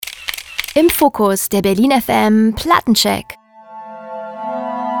Im Fokus der Berlin FM Plattencheck.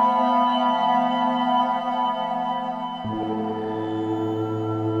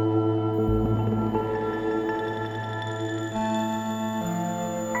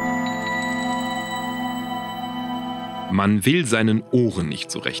 Man will seinen Ohren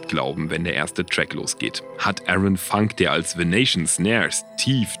nicht so recht glauben, wenn der erste Track losgeht. Hat Aaron Funk, der als Venetian Snares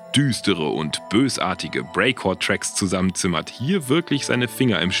tief, düstere und bösartige Breakcore-Tracks zusammenzimmert, hier wirklich seine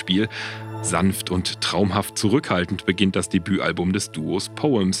Finger im Spiel? Sanft und traumhaft zurückhaltend beginnt das Debütalbum des Duos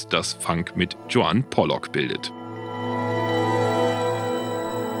Poems, das Funk mit Joanne Pollock bildet.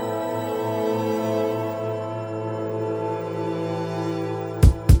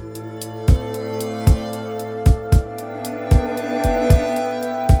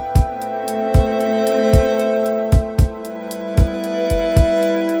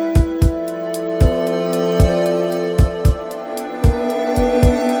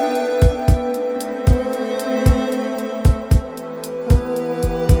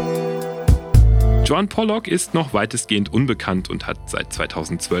 Joanne Pollock ist noch weitestgehend unbekannt und hat seit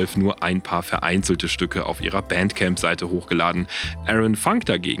 2012 nur ein paar vereinzelte Stücke auf ihrer Bandcamp-Seite hochgeladen. Aaron Funk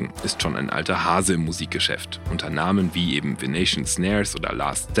dagegen ist schon ein alter Hase im Musikgeschäft. Unter Namen wie eben Venetian Snares oder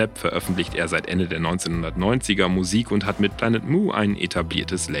Last Step veröffentlicht er seit Ende der 1990er Musik und hat mit Planet Mu ein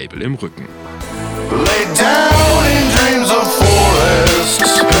etabliertes Label im Rücken. Lay down in dreams of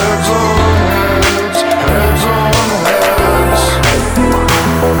forests, heads on heads, heads on heads.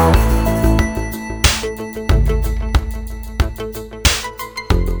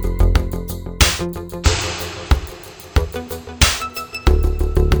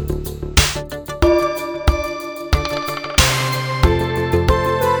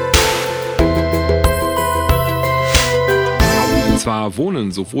 Zwar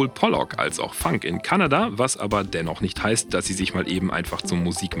wohnen sowohl Pollock als auch Funk in Kanada, was aber dennoch nicht heißt, dass sie sich mal eben einfach zum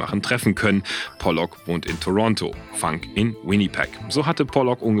Musikmachen treffen können. Pollock wohnt in Toronto, Funk in Winnipeg. So hatte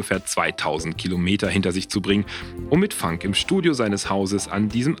Pollock ungefähr 2000 Kilometer hinter sich zu bringen, um mit Funk im Studio seines Hauses an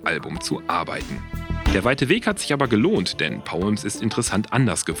diesem Album zu arbeiten. Der weite Weg hat sich aber gelohnt, denn Poems ist interessant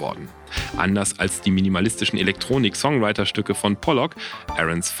anders geworden. Anders als die minimalistischen Elektronik-Songwriter-Stücke von Pollock,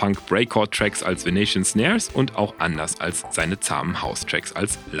 Aarons Funk-Breakcore-Tracks als Venetian Snares und auch anders als seine zahmen House-Tracks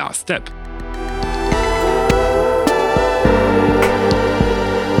als Last Step.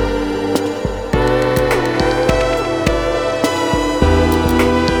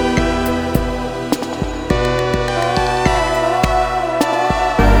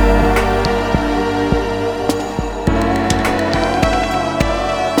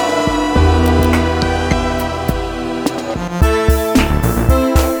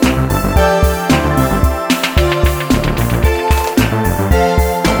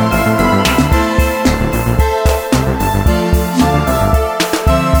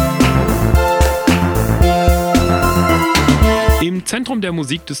 Im Zentrum der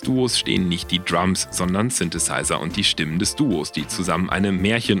Musik des Duos stehen nicht die Drums, sondern Synthesizer und die Stimmen des Duos, die zusammen eine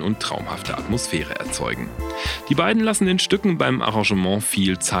märchen- und traumhafte Atmosphäre erzeugen. Die beiden lassen den Stücken beim Arrangement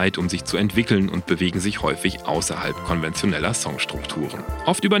viel Zeit, um sich zu entwickeln und bewegen sich häufig außerhalb konventioneller Songstrukturen.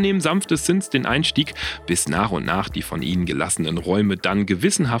 Oft übernehmen sanfte Synths den Einstieg, bis nach und nach die von ihnen gelassenen Räume dann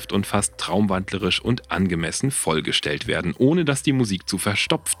gewissenhaft und fast traumwandlerisch und angemessen vollgestellt werden, ohne dass die Musik zu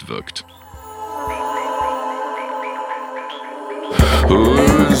verstopft wirkt.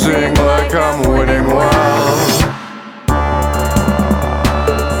 Losing like I'm winning wild.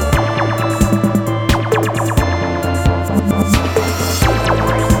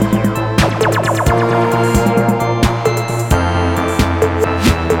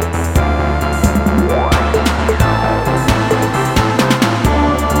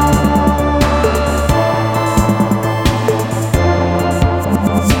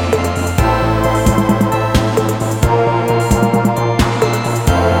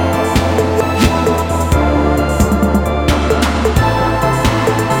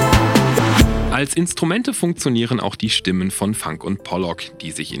 Als Instrumente funktionieren auch die Stimmen von Funk und Pollock,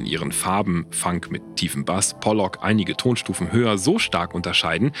 die sich in ihren Farben, Funk mit tiefem Bass, Pollock einige Tonstufen höher, so stark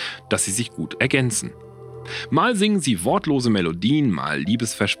unterscheiden, dass sie sich gut ergänzen. Mal singen sie wortlose Melodien, mal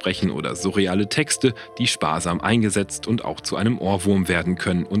Liebesversprechen oder surreale Texte, die sparsam eingesetzt und auch zu einem Ohrwurm werden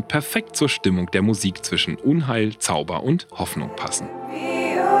können und perfekt zur Stimmung der Musik zwischen Unheil, Zauber und Hoffnung passen.